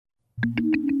This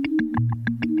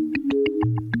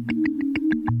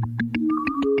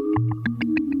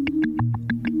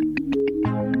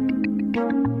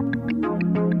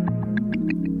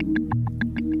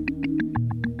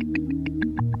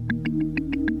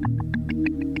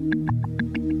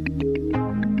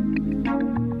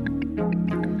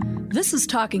is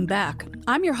Talking Back.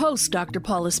 I'm your host, Dr.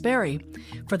 Paula Sperry.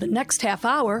 For the next half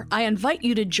hour, I invite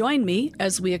you to join me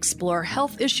as we explore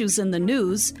health issues in the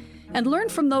news and learn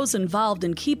from those involved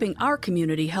in keeping our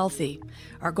community healthy.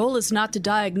 Our goal is not to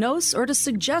diagnose or to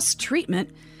suggest treatment,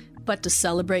 but to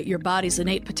celebrate your body's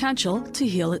innate potential to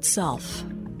heal itself.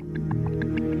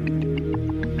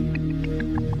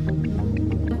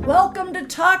 Welcome to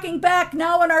Talking Back,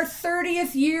 now in our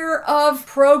 30th year of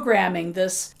programming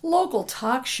this local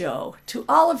talk show to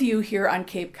all of you here on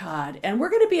Cape Cod. And we're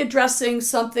going to be addressing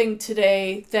something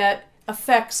today that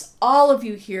affects all of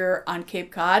you here on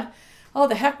Cape Cod. Oh,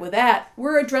 the heck with that.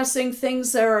 We're addressing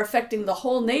things that are affecting the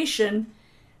whole nation.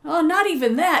 Oh, not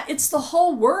even that. It's the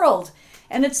whole world.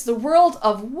 And it's the world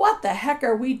of what the heck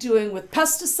are we doing with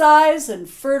pesticides and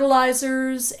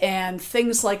fertilizers and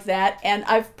things like that. And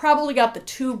I've probably got the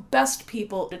two best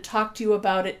people to talk to you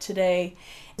about it today.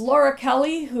 Laura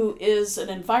Kelly, who is an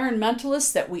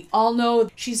environmentalist that we all know.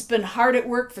 She's been hard at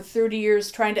work for 30 years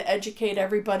trying to educate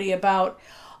everybody about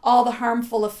all the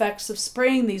harmful effects of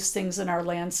spraying these things in our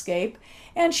landscape.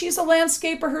 And she's a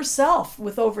landscaper herself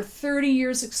with over 30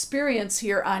 years experience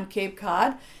here on Cape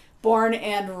Cod. Born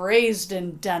and raised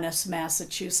in Dennis,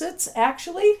 Massachusetts,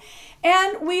 actually.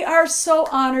 And we are so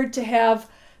honored to have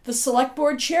the Select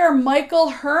Board Chair, Michael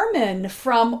Herman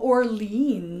from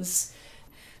Orleans.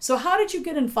 So how did you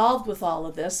get involved with all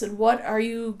of this, and what are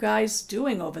you guys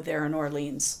doing over there in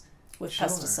Orleans with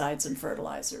pesticides and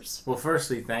fertilizers? Well,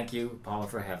 firstly, thank you, Paula,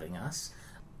 for having us.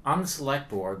 On the Select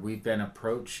Board, we've been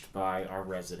approached by our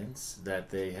residents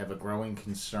that they have a growing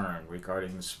concern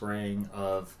regarding the spraying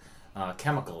of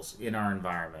chemicals in our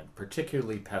environment,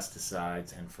 particularly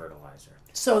pesticides and fertilizer.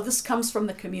 So this comes from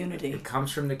the community. It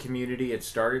comes from the community. It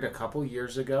started a couple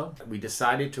years ago. We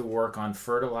decided to work on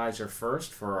fertilizer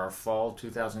first for our fall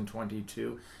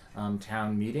 2022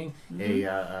 town meeting,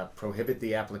 prohibit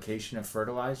the application of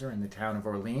fertilizer in the town of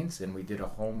Orleans, and we did a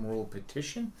home rule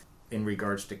petition in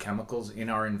regards to chemicals in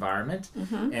our environment,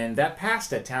 and that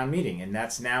passed at town meeting, and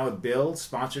that's now a bill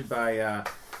sponsored by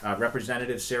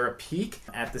Representative Sarah Peake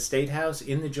at the State House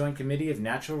in the Joint Committee of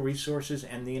Natural Resources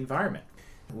and the Environment.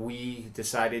 We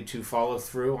decided to follow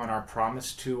through on our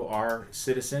promise to our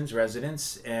citizens,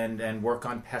 residents, and work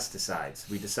on pesticides.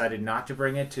 We decided not to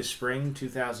bring it to spring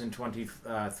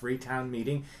 2023 town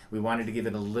meeting. We wanted to give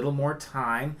it a little more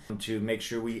time to make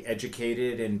sure we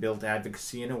educated and built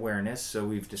advocacy and awareness. So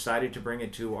we've decided to bring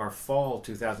it to our fall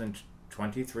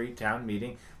 2023 town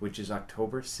meeting, which is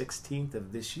October 16th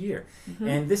of this year.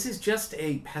 And this is just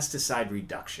a pesticide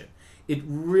reduction. It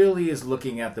really is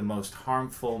looking at the most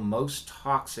harmful, most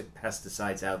toxic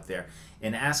pesticides out there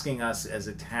and asking us as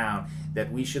a town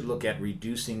that we should look at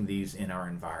reducing these in our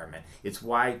environment. It's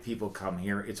why people come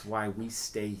here. It's why we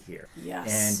stay here.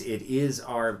 Yes. And it is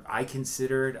I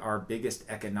consider it our biggest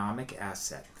economic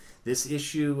asset. This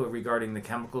issue regarding the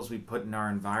chemicals we put in our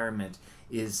environment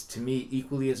is, to me,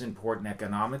 equally as important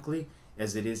economically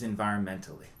as it is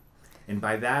environmentally. And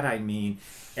by that I mean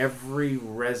every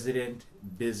resident,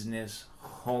 business,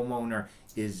 homeowner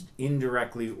is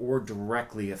indirectly or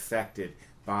directly affected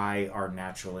by our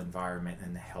natural environment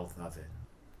and the health of it.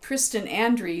 Kristen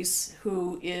Andries,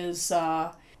 who is,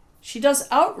 she does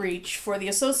outreach for the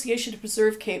Association to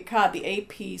Preserve Cape Cod, the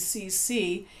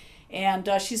APCC, and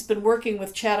she's been working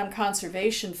with Chatham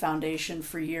Conservation Foundation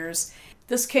for years.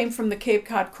 This came from the Cape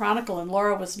Cod Chronicle, and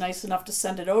Laura was nice enough to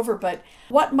send it over. But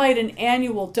what might an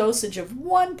annual dosage of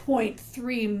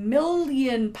 1.3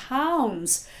 million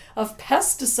pounds of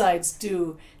pesticides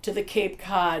do to the Cape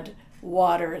Cod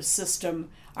water system,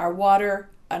 our water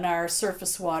and our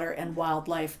surface water and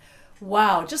wildlife?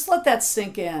 Wow, just let that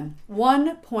sink in.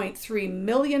 1.3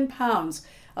 million pounds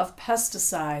of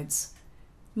pesticides,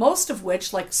 most of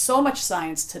which, like so much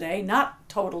science today, not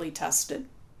totally tested.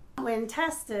 When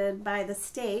tested by the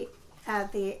state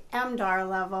at the MDAR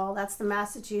level, that's the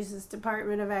Massachusetts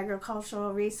Department of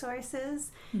Agricultural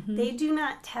Resources, they do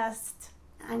not test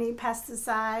any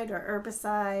pesticide or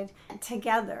herbicide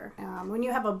together. When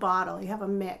you have a bottle, you have a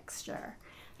mixture,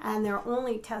 and they're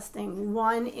only testing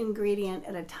one ingredient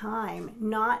at a time,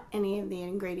 not any of the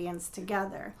ingredients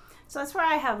together. So that's where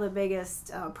I have the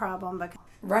biggest problem.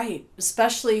 Right,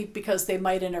 especially because they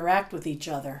might interact with each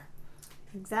other.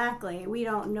 Exactly. We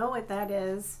don't know what that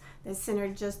is, the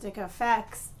synergistic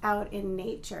effects out in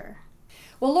nature.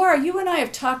 Well, Laura, you and I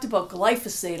have talked about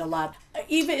glyphosate a lot.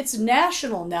 Even it's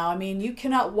national now. I mean, you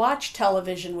cannot watch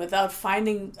television without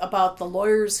finding about the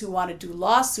lawyers who want to do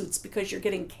lawsuits because you're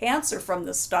getting cancer from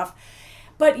this stuff.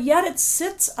 But yet it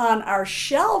sits on our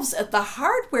shelves at the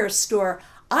hardware store.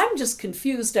 I'm just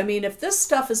confused. I mean, if this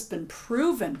stuff has been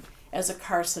proven as a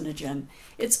carcinogen,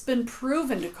 it's been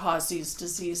proven to cause these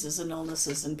diseases and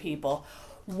illnesses in people,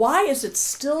 why is it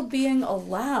still being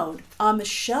allowed on the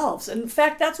shelves? And in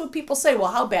fact, that's what people say.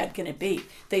 Well, how bad can it be?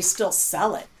 They still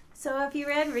sell it. So if you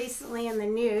read recently in the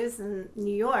news in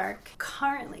New York,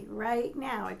 currently, right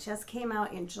now, it just came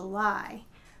out in July,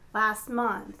 last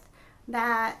month,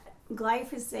 that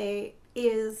glyphosate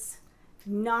is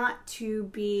not to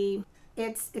be,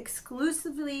 it's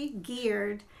exclusively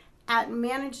geared at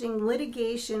managing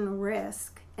litigation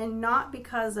risk and not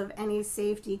because of any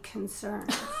safety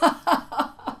concerns.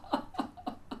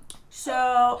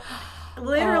 So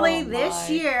literally this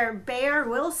year, Bayer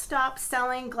will stop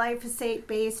selling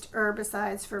glyphosate-based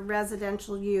herbicides for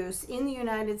residential use in the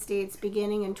United States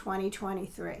beginning in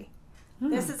 2023.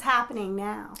 This is happening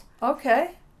now.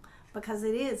 Okay. Because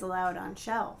it is allowed on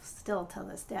shelves still to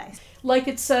this day. Like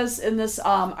it says in this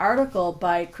article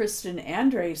by Kristen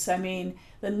Andres, I mean,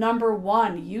 the number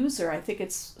one user, I think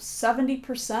it's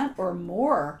 70% or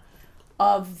more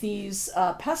of these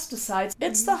pesticides.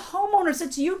 It's the homeowners.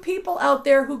 It's you people out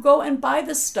there who go and buy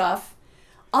this stuff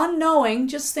unknowing,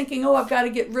 just thinking, oh, I've got to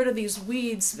get rid of these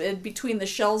weeds between the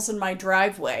shells in my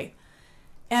driveway.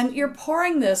 And you're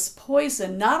pouring this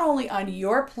poison not only on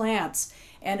your plants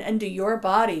and into your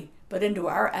body, but into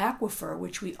our aquifer,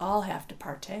 which we all have to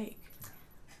partake.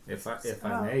 If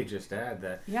I may just add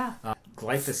that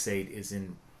glyphosate is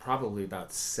in probably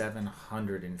about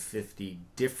 750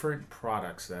 different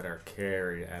products that are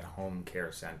carried at home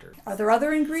care centers. Are there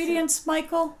other ingredients,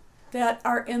 Michael, that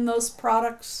are in those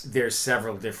products? There's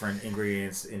several different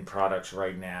ingredients in products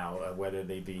right now, whether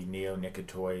they be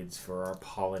neonicotinoids for our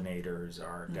pollinators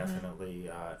are definitely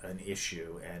an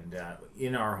issue. And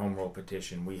in our home rule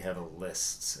petition, we have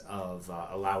lists of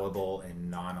allowable and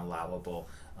non-allowable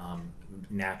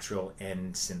natural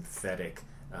and synthetic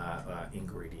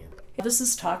ingredients. This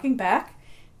is Talking Back.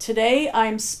 Today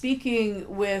I'm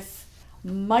speaking with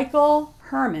Michael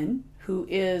Herman, who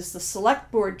is the Select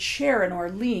Board Chair in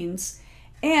Orleans,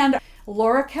 and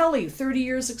Laura Kelly, 30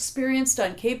 years experienced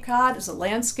on Cape Cod as a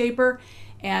landscaper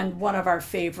and one of our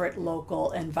favorite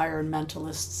local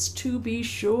environmentalists, to be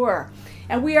sure.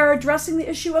 And we are addressing the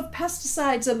issue of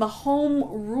pesticides and the home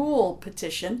rule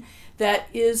petition that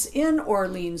is in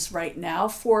Orleans right now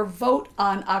for vote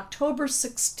on October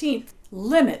 16th.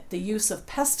 Limit the use of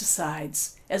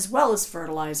pesticides as well as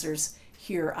fertilizers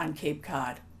here on Cape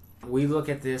Cod. We look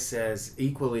at this as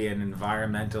equally an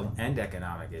environmental and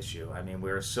economic issue. I mean,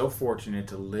 we're so fortunate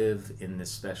to live in this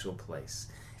special place.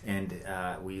 And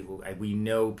we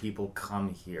know people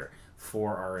come here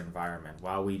for our environment.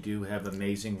 While we do have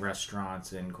amazing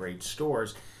restaurants and great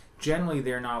stores, generally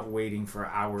they're not waiting for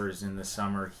hours in the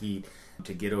summer heat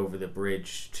to get over the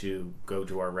bridge to go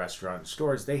to our restaurant and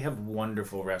stores. They have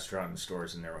wonderful restaurant and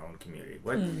stores in their own community.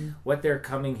 What they're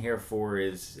coming here for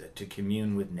is to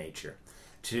commune with nature,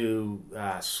 to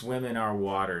swim in our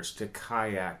waters, to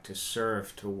kayak, to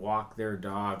surf, to walk their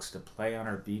dogs, to play on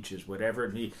our beaches, whatever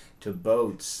it be, to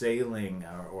boat, sailing,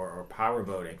 or power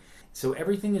boating. So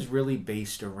everything is really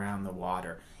based around the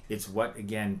water. It's what,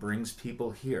 again, brings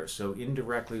people here. So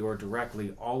indirectly or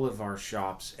directly, all of our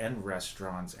shops and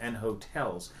restaurants and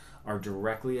hotels are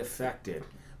directly affected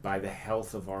by the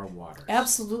health of our waters.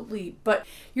 Absolutely. But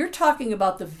you're talking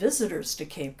about the visitors to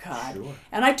Cape Cod. Sure.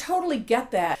 And I totally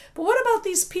get that. But what about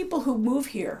these people who move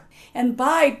here and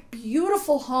buy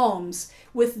beautiful homes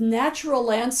with natural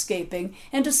landscaping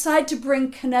and decide to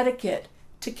bring Connecticut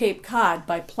to Cape Cod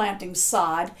by planting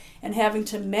sod and having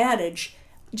to manage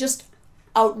just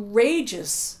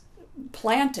outrageous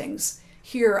plantings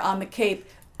here on the Cape,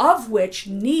 of which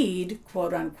need,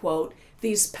 quote unquote,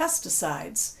 these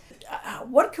pesticides?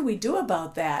 What can we do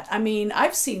about that? I mean,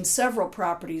 I've seen several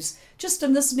properties just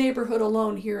in this neighborhood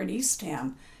alone here in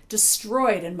Eastham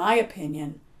destroyed, in my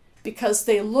opinion, because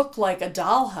they look like a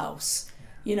dollhouse,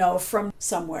 from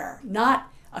somewhere,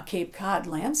 not a Cape Cod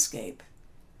landscape.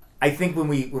 I think when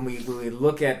we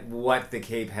look at what the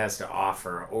Cape has to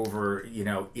offer over,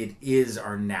 it is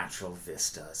our natural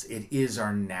vistas. It is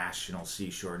our national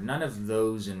seashore. None of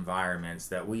those environments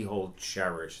that we hold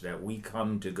cherished, that we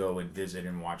come to go and visit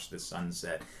and watch the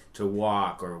sunset, to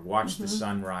walk or watch the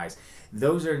sunrise,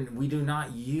 we do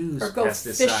not use or go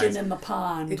pesticides. Fishing in the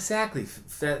pond. Exactly.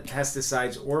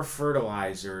 Pesticides or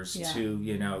fertilizers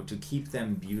to keep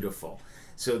them beautiful.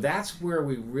 So that's where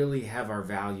we really have our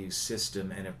value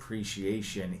system and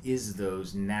appreciation, is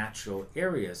those natural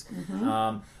areas.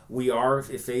 We are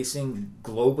facing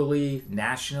globally,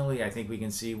 nationally, I think we can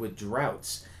see with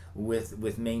droughts,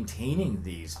 with maintaining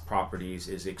these properties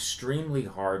is extremely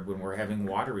hard when we're having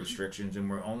water restrictions and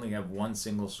we only have one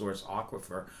single source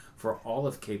aquifer for all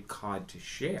of Cape Cod to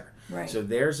share. Right. So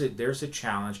there's a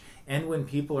challenge. And when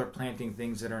people are planting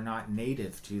things that are not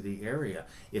native to the area,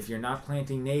 if you're not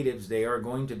planting natives, they are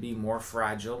going to be more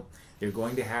fragile. They're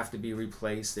going to have to be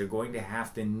replaced. They're going to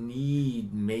have to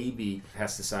need maybe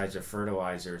pesticides or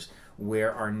fertilizers,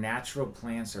 where our natural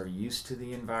plants are used to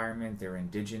the environment, they're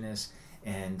indigenous,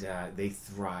 and they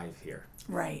thrive here.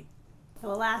 Right. For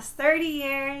the last 30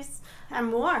 years and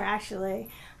more, actually,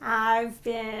 I've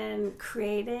been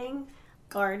creating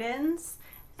gardens,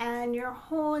 and your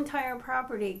whole entire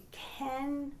property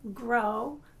can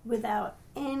grow without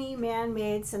any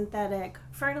man-made synthetic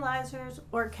fertilizers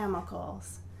or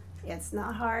chemicals. It's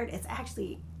not hard. It's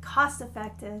actually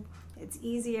cost-effective. It's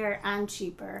easier and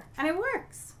cheaper, and it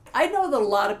works. I know that a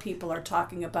lot of people are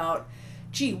talking about,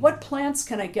 gee, what plants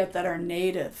can I get that are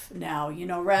native now,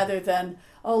 rather than,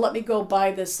 oh, let me go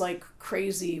buy this like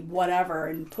crazy whatever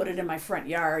and put it in my front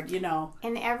yard,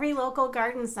 In every local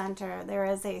garden center, there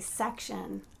is a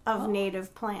section of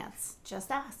native plants. Just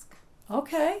ask.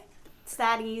 Okay. It's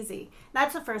that easy.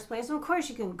 That's the first place. And of course,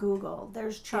 you can Google.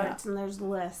 There's charts and there's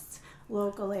lists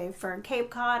locally for Cape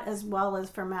Cod as well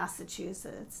as for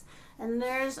Massachusetts. And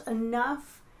there's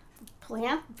enough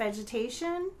plant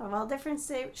vegetation of all different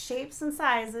shapes and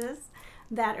sizes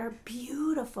that are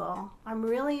beautiful. I'm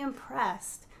really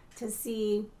impressed to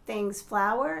see things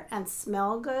flower and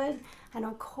smell good, and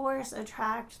of course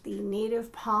attract the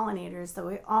native pollinators that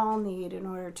we all need in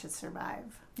order to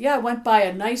survive. Yeah, I went by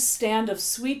a nice stand of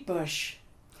sweet bush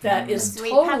that is Sweet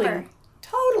totally pepper.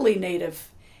 totally native.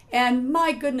 And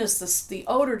my goodness, the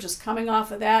odor just coming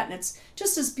off of that, and it's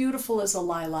just as beautiful as a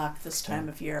lilac this time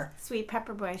of year. Sweet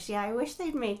pepper bush. Yeah, I wish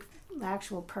they'd make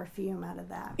actual perfume out of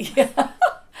that. Yeah.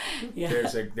 Yeah.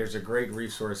 There's a great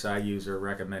resource I use or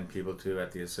recommend people to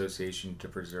at the Association to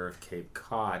Preserve Cape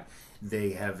Cod.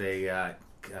 They have a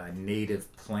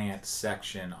native plant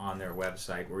section on their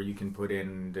website where you can put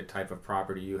in the type of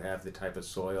property you have, the type of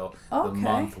soil, the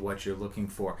month, what you're looking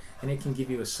for, and it can give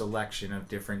you a selection of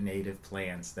different native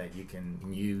plants that you can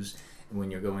use when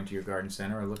you're going to your garden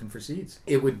center or looking for seeds.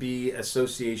 It would be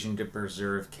Association to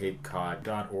Preserve Cape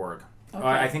Cod.org. Okay.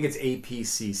 I think it's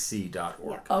apcc.org.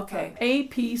 Yeah. Okay,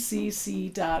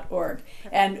 apcc.org.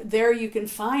 And there you can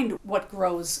find what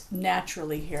grows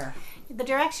naturally here. The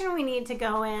direction we need to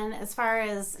go in as far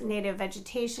as native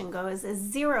vegetation goes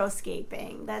is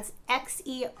xeriscaping. That's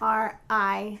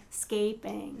XERI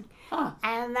scaping. Huh.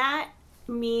 And that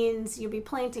means you'll be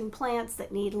planting plants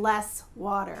that need less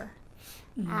water.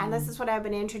 And this is what I've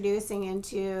been introducing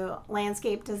into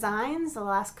landscape designs the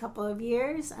last couple of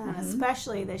years, and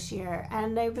especially this year.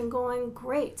 And they've been going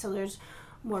great. So there's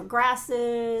more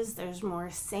grasses, there's more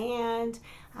sand,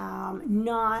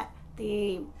 not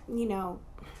the,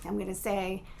 I'm going to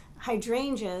say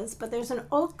hydrangeas, but there's an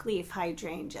oak leaf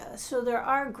hydrangea. So there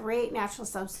are great natural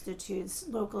substitutes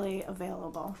locally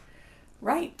available.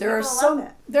 Right. People love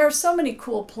it. There are so many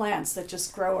cool plants that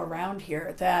just grow around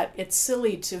here that it's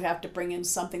silly to have to bring in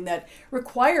something that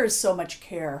requires so much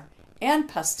care and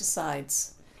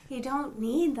pesticides. You don't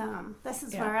need them. This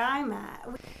is where I'm at.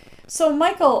 So,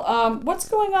 Michael, what's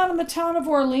going on in the town of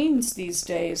Orleans these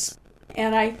days?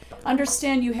 And I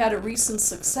understand you had a recent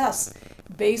success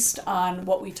based on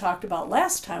what we talked about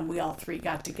last time we all three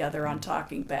got together on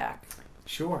Talking Back.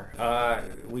 Sure.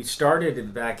 We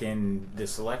started back in the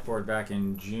select board back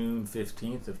in June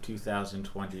 15th of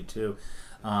 2022,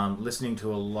 listening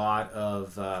to a lot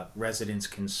of residents'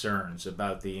 concerns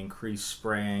about the increased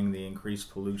spraying, the increased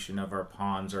pollution of our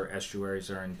ponds, our estuaries,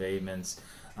 our embayments.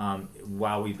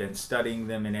 While we've been studying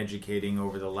them and educating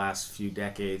over the last few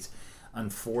decades,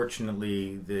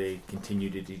 unfortunately, they continue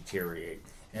to deteriorate.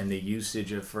 And the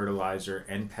usage of fertilizer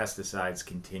and pesticides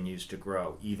continues to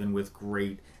grow, even with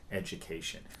great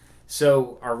education.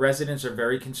 So our residents are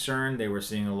very concerned. They were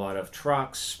seeing a lot of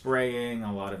trucks spraying,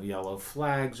 a lot of yellow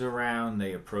flags around.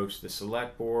 They approached the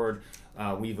select board.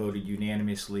 We voted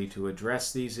unanimously to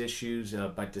address these issues,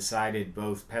 but decided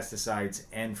both pesticides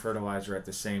and fertilizer at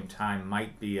the same time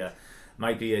might be a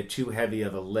too heavy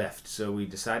of a lift. So we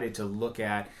decided to look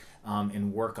at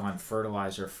and work on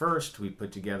fertilizer first. We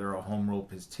put together a home rule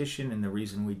petition, and the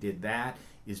reason we did that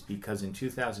is because in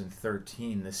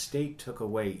 2013 the state took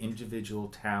away individual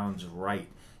towns' right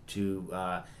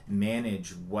to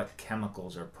manage what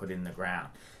chemicals are put in the ground.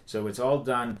 So it's all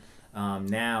done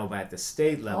now at the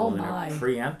state level Oh, and my. are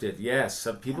preempted. Yes,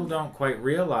 so people don't quite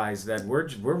realize that we're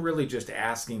really just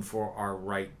asking for our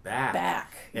right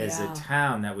back as a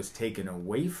town that was taken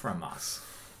away from us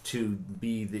to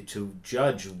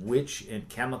judge which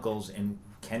chemicals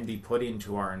can be put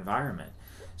into our environment.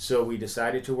 So we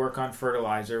decided to work on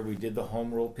fertilizer. We did the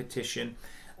home rule petition.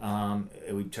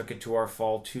 We took it to our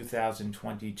fall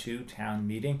 2022 town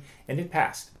meeting, and it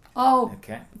passed. Oh,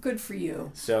 okay. Good for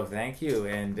you. So thank you,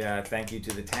 and thank you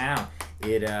to the town.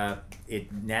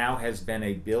 It now has been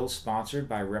a bill sponsored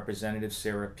by Representative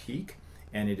Sarah Peake,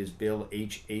 and it is Bill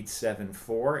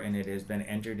H874, and it has been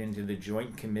entered into the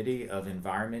Joint Committee of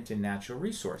Environment and Natural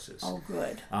Resources. Oh,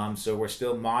 good. So we're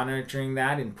still monitoring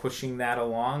that and pushing that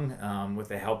along with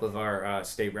the help of our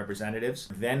state representatives.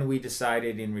 Then we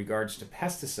decided in regards to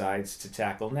pesticides to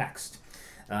tackle next.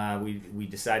 We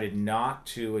decided not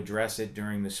to address it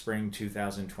during the spring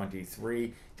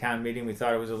 2023 town meeting. We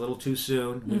thought it was a little too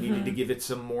soon. We needed to give it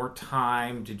some more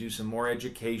time to do some more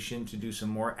education, to do some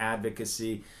more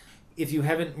advocacy. If you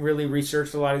haven't really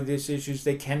researched a lot of these issues,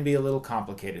 they can be a little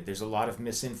complicated. There's a lot of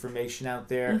misinformation out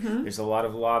there. There's a lot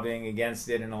of lobbying against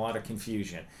it and a lot of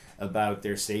confusion about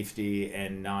their safety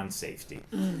and non-safety.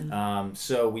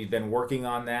 So we've been working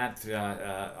on that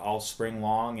all spring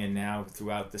long and now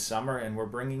throughout the summer, and we're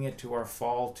bringing it to our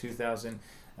fall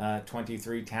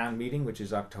 2023 town meeting, which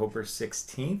is October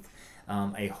 16th,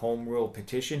 a home rule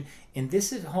petition. And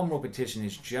this home rule petition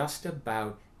is just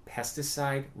about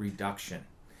pesticide reduction.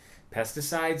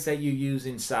 Pesticides that you use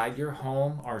inside your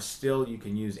home are still, you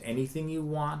can use anything you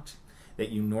want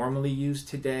that you normally use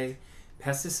today.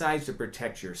 Pesticides to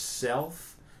protect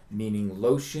yourself, meaning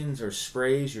lotions or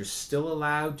sprays, you're still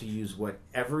allowed to use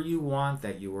whatever you want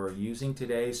that you are using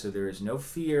today. So there is no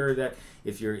fear that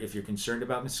if you're concerned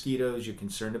about mosquitoes, you're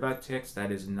concerned about ticks,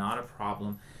 that is not a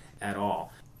problem at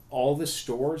all. All the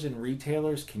stores and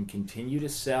retailers can continue to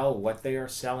sell what they are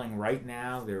selling right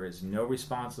now. There is no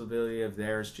responsibility of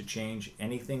theirs to change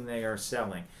anything they are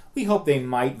selling. We hope they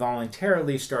might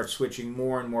voluntarily start switching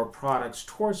more and more products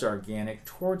towards organic,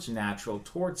 towards natural,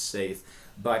 towards safe,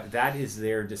 but that is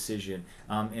their decision.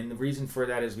 And the reason for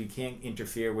that is we can't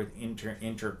interfere with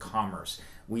intercommerce.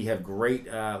 We have great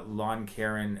lawn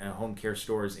care and home care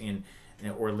stores in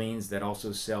Orleans that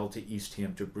also sell to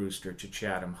Eastham, to Brewster, to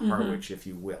Chatham, Harwich, if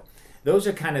you will. Those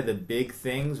are kind of the big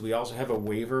things. We also have a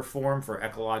waiver form for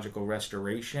ecological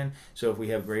restoration. So if we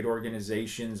have great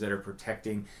organizations that are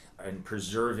protecting and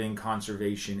preserving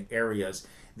conservation areas,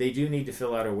 they do need to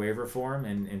fill out a waiver form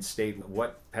and state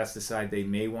what pesticide they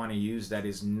may want to use that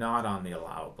is not on the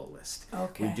allowable list.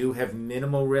 Okay. We do have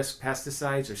minimal risk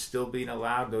pesticides are still being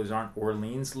allowed. Those aren't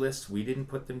Orleans lists. We didn't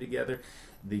put them together.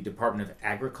 The Department of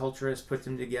Agriculture has put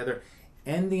them together,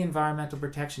 and the Environmental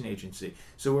Protection Agency.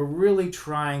 So we're really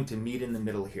trying to meet in the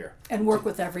middle here. And work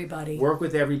with everybody. Work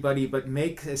with everybody, but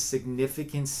make a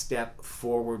significant step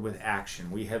forward with action.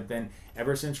 We have been,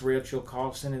 ever since Rachel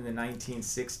Carlson in the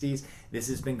 1960s, this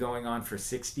has been going on for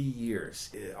 60 years.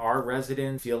 Our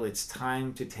residents feel it's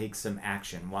time to take some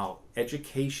action. While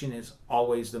education is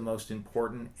always the most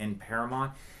important and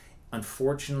paramount,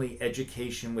 unfortunately,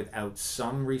 education without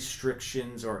some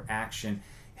restrictions or action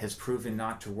has proven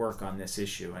not to work on this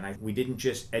issue. And we didn't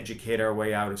just educate our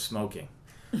way out of smoking.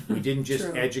 We didn't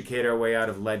just educate our way out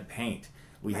of lead paint.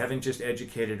 We haven't just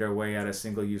educated our way out of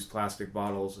single-use plastic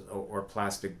bottles or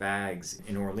plastic bags,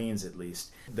 in Orleans at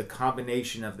least. The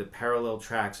combination of the parallel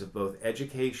tracks of both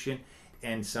education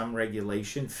and some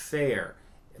regulation, fair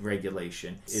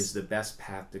regulation, is the best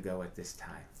path to go at this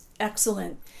time.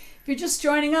 Excellent. If you're just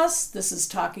joining us, this is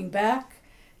Talking Back.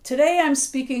 Today I'm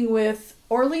speaking with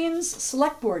Orleans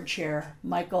Select Board Chair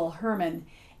Michael Herman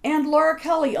and Laura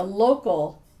Kelly, a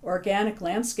local organic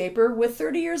landscaper with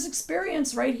 30 years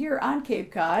experience right here on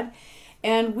Cape Cod.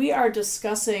 And we are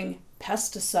discussing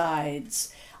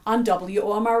pesticides on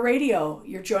WOMR Radio.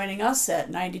 You're joining us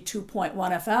at 92.1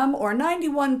 FM or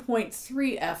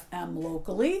 91.3 FM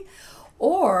locally.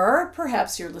 Or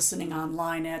perhaps you're listening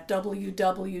online at www.womr.org,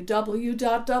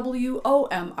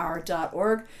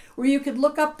 where you could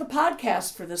look up the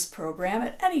podcast for this program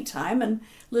at any time and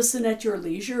listen at your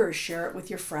leisure or share it with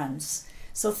your friends.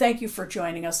 So thank you for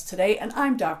joining us today, and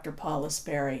I'm Dr. Paula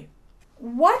Sperry.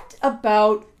 What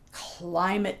about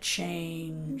climate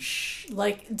change?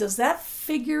 Does that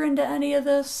figure into any of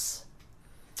this?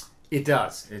 It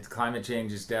does. Climate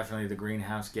change is definitely the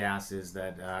greenhouse gases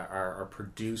that are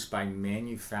produced by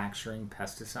manufacturing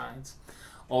pesticides.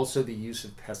 Also, the use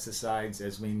of pesticides,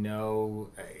 as we know,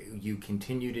 you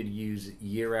continue to use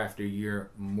year after year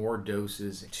more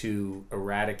doses to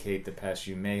eradicate the pests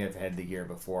you may have had the year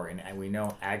before. And we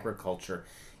know agriculture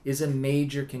is a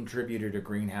major contributor to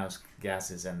greenhouse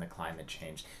gases and the climate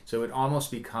change. So it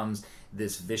almost becomes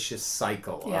this vicious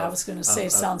cycle. Yeah, I was going to say,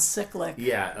 sounds cyclic.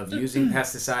 Yeah, of using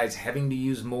pesticides, having to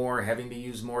use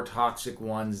more toxic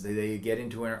ones. They get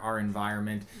into our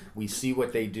environment. We see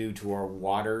what they do to our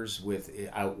waters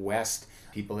out west.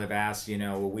 People have asked,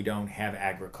 well, we don't have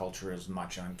agriculture as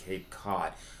much on Cape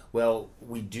Cod. Well,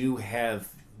 we do have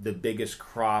the biggest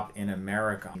crop in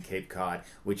America on Cape Cod,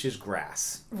 which is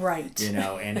grass. Right.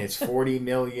 And it's 40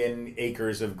 million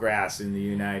acres of grass in the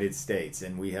United States.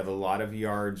 And we have a lot of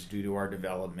yards due to our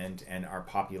development and our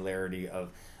popularity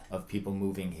of people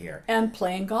moving here. And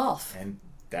playing golf. And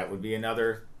that would be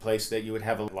another place that you would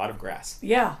have a lot of grass.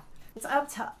 Yeah. It's up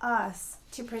to us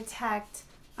to protect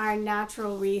our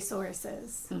natural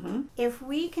resources. Mm-hmm. If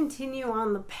we continue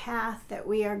on the path that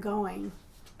we are going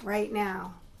right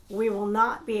now, we will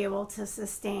not be able to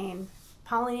sustain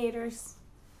pollinators,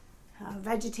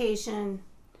 vegetation,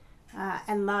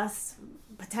 and thus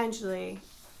potentially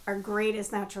our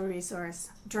greatest natural resource,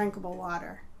 drinkable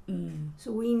water.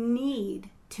 So we need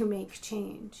to make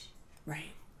change.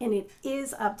 Right. And it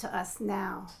is up to us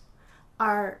now.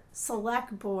 Our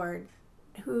select board,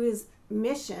 whose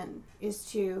mission is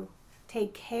to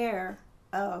take care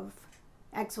of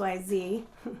XYZ,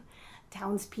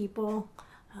 townspeople,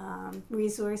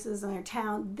 resources in their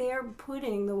town, they're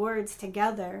putting the words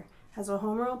together as a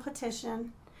home rule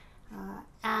petition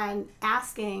and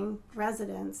asking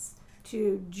residents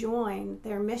to join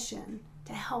their mission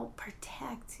to help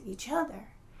protect each other.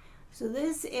 So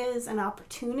this is an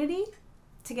opportunity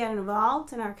to get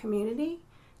involved in our community,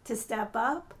 to step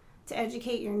up, to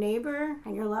educate your neighbor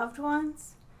and your loved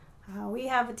ones. We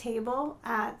have a table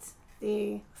at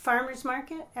the farmers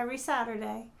market every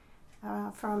Saturday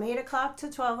from 8 o'clock to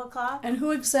 12 o'clock. And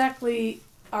who exactly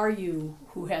are you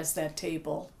who has that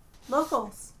table?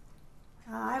 Locals.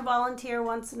 I volunteer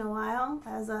once in a while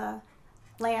as a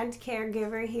land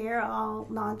caregiver here, all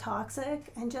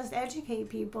non-toxic, and just educate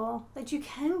people that you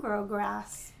can grow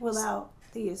grass without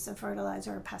the use of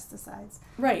fertilizer or pesticides.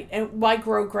 Right, and why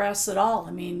grow grass at all?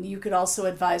 I mean, you could also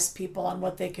advise people on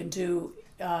what they can do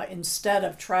instead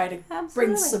of try to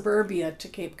bring suburbia to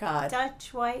Cape Cod.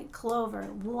 Dutch white clover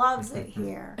loves it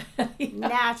here,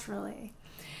 naturally.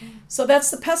 So that's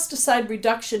the Pesticide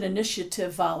Reduction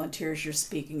Initiative volunteers you're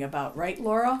speaking about, right,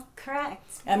 Laura?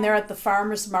 Correct. And they're at the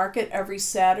farmers market every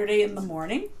Saturday in the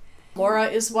morning. Laura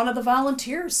is one of the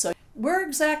volunteers. So where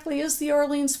exactly is the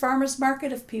Orleans Farmers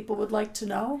Market, if people would like to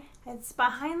know? It's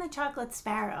behind the Chocolate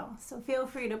Sparrow. So feel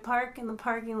free to park in the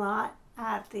parking lot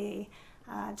at the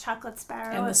Chocolate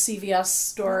Sparrow. And the CVS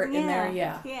store in there,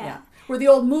 yeah. Where the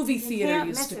old movie You theater can't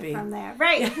used miss to it be. from there.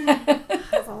 Right.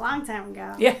 That's a long time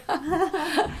ago. Yeah.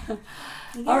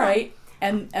 Yeah. All right.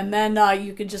 And then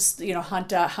you can just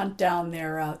hunt down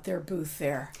their booth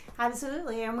there.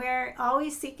 Absolutely. And we're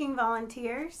always seeking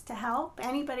volunteers to help.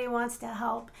 Anybody wants to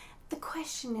help. The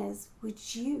question is,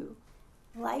 would you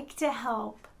like to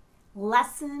help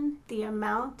lessen the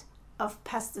amount of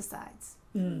pesticides?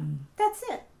 That's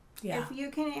it. Yeah. If you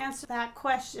can answer that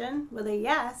question with a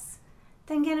yes,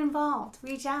 then get involved.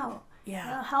 Reach out.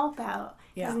 Yeah. Help out.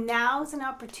 Yeah. Because now is an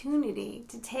opportunity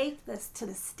to take this to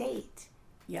the state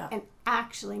Yeah. and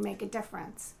actually make a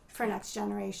difference for next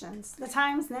generations. The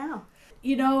time's now.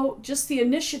 Just the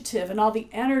initiative and all the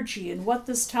energy and what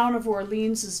this town of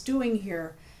Orleans is doing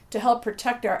here to help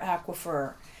protect our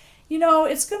aquifer.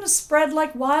 It's going to spread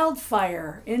like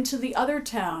wildfire into the other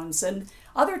towns, and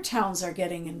other towns are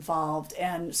getting involved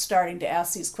and starting to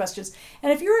ask these questions.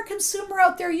 And if you're a consumer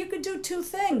out there, you could do two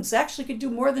things. Actually, could do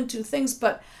more than two things,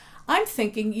 but I'm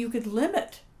thinking you could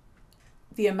limit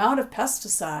the amount of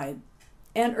pesticide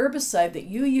and herbicide that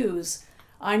you use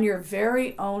on your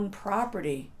very own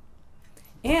property.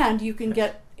 And you can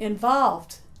get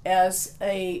involved as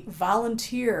a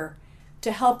volunteer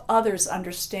to help others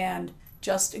understand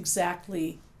just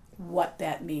exactly what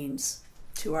that means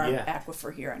to our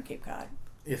aquifer here on Cape Cod.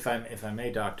 If I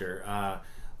may, Doctor,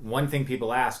 one thing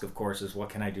people ask, of course, is what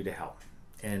can I do to help?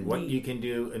 And what you can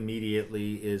do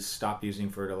immediately is stop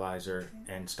using fertilizer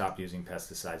and stop using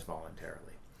pesticides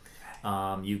voluntarily.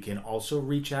 You can also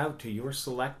reach out to your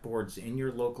select boards in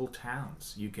your local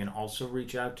towns. You can also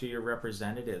reach out to your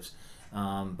representatives,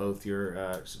 both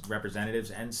your representatives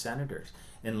and senators,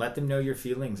 and let them know your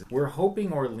feelings. We're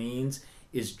hoping Orleans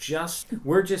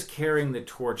we're just carrying the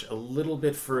torch a little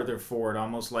bit further forward,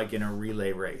 almost like in a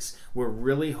relay race. We're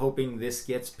really hoping this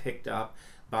gets picked up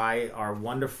by our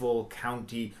wonderful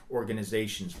county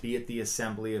organizations, be it the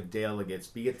Assembly of Delegates,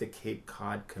 be it the Cape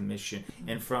Cod Commission,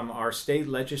 and from our state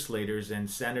legislators and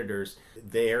senators.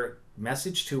 Their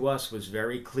message to us was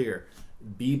very clear.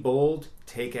 Be bold,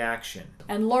 take action.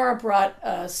 And Laura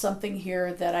brought something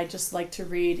here that I just like to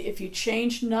read. If you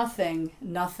change nothing,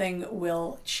 nothing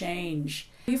will change.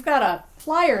 You've got a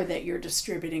flyer that you're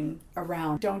distributing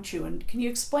around, don't you? And can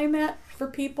you explain that for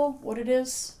people, what it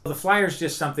is? The flyer is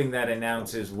just something that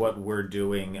announces what we're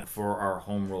doing for our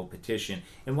home rule petition.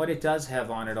 And what it does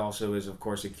have on it also is, of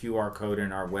course, a QR code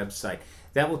in our website.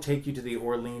 That will take you to the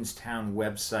Orleans Town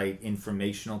website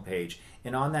informational page.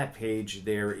 And on that page,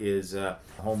 there is a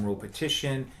home rule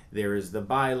petition, there is the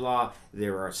bylaw,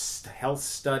 there are health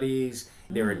studies,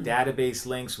 there are database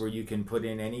links where you can put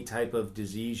in any type of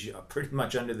disease pretty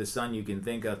much under the sun you can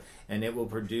think of, and it will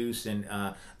produce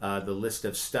the list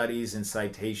of studies and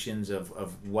citations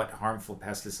of what harmful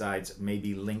pesticides may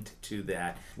be linked to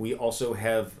that. We also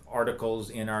have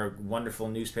articles in our wonderful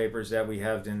newspapers that we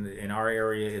have in our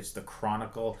area. It's the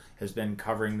Chronicle has been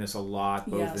covering this a lot,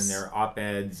 both in their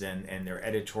op-eds and their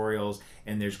editorials,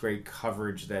 and there's great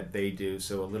coverage that they do.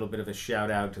 So a little bit of a shout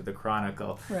out to the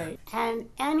Chronicle. Right. And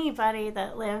anybody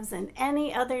that lives in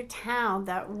any other town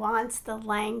that wants the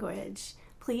language,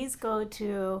 please go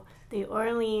to the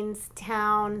Orleans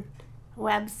Town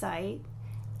website,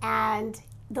 and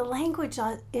the language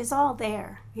is all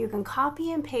there. You can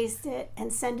copy and paste it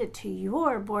and send it to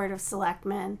your Board of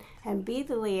Selectmen and be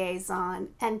the liaison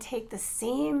and take the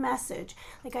same message.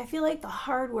 Like, I feel like the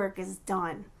hard work is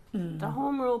done. The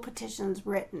home rule petition's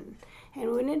written. And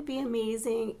wouldn't it be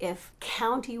amazing if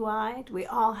countywide we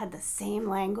all had the same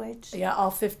language? Yeah,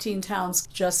 all 15 towns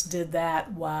just did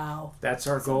that. Wow. That's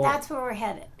our goal. That's where we're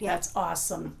headed. Yeah. That's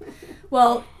awesome.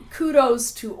 Well,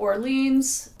 kudos to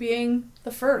Orleans being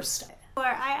the first. Where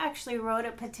I actually wrote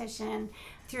a petition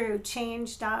through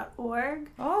change.org.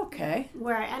 Okay.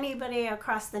 Where anybody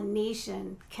across the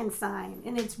nation can sign.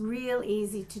 And it's real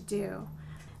easy to do.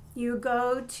 You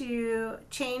go to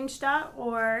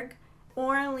change.org,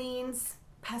 Orleans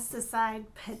Pesticide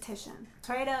Petition. It's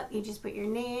right up, you just put your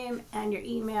name and your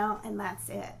email, and that's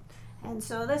it. And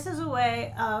so this is a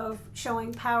way of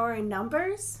showing power in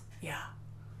numbers. Yeah.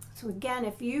 So again,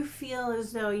 if you feel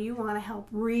as though you want to help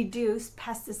reduce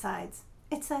pesticides,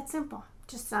 it's that simple.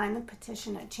 Just sign the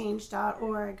petition at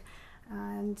change.org.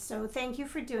 And so thank you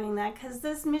for doing that, because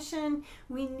this mission,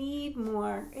 we need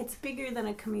more. It's bigger than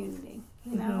a community,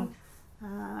 you know.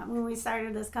 When we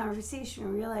started this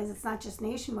conversation, we realized it's not just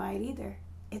nationwide either.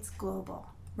 It's global.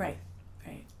 Right,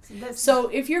 right. So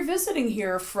if you're visiting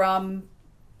here from,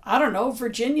 I don't know,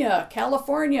 Virginia,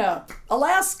 California,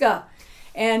 Alaska,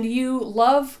 and you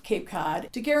love Cape Cod,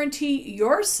 to guarantee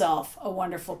yourself a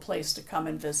wonderful place to come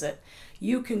and visit,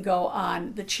 you can go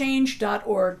on the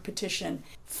change.org petition,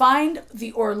 find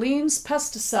the Orleans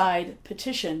Pesticide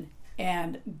Petition,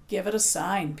 and give it a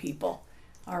sign, people.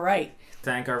 All right.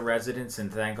 Thank our residents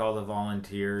and thank all the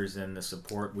volunteers and the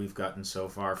support we've gotten so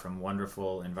far from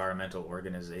wonderful environmental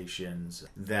organizations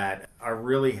that are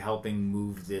really helping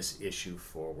move this issue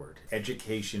forward.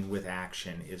 Education with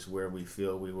action is where we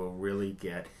feel we will really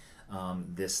get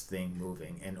this thing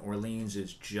moving. And Orleans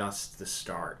is just the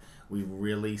start. We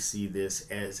really see this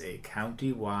as a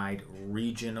county-wide,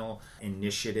 regional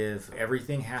initiative.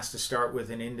 Everything has to start with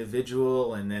an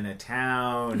individual and then a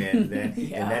town, and then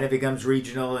and then it becomes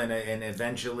regional and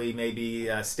eventually maybe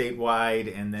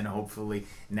statewide, and then hopefully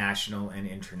national and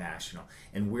international.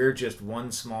 And we're just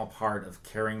one small part of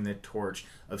carrying the torch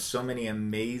of so many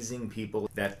amazing people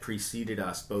that preceded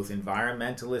us, both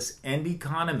environmentalists and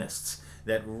economists,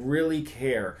 that really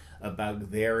care about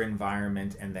their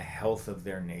environment and the health of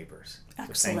their neighbors.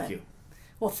 Excellent. So thank you.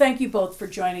 Well, thank you both for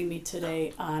joining me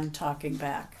today on Talking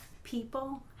Back.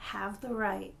 people have the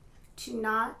right to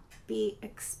not be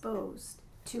exposed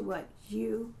to what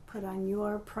you put on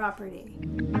your property.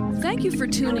 Thank you for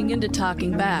tuning into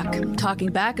Talking Back.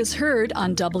 Talking Back is heard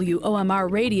on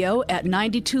WOMR Radio at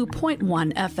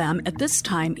 92.1 FM at this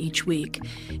time each week.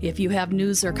 If you have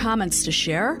news or comments to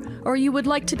share, or you would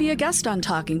like to be a guest on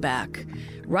Talking Back,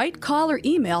 write, call, or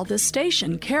email this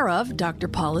station, care of Dr.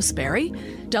 Paula Sperry,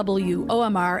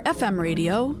 WOMR FM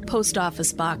Radio, Post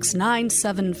Office Box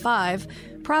 975,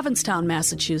 Provincetown,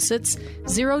 Massachusetts,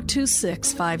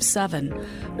 02657.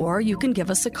 Or you can give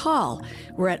us a call.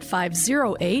 We're at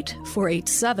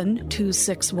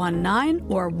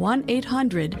 508-487-2619 or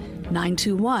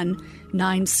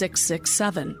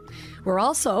 1-800-921-9667. We're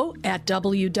also at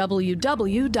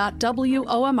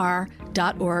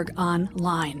www.womr.org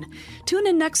online. Tune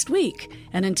in next week,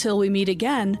 and until we meet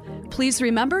again, please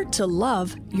remember to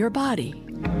love your body.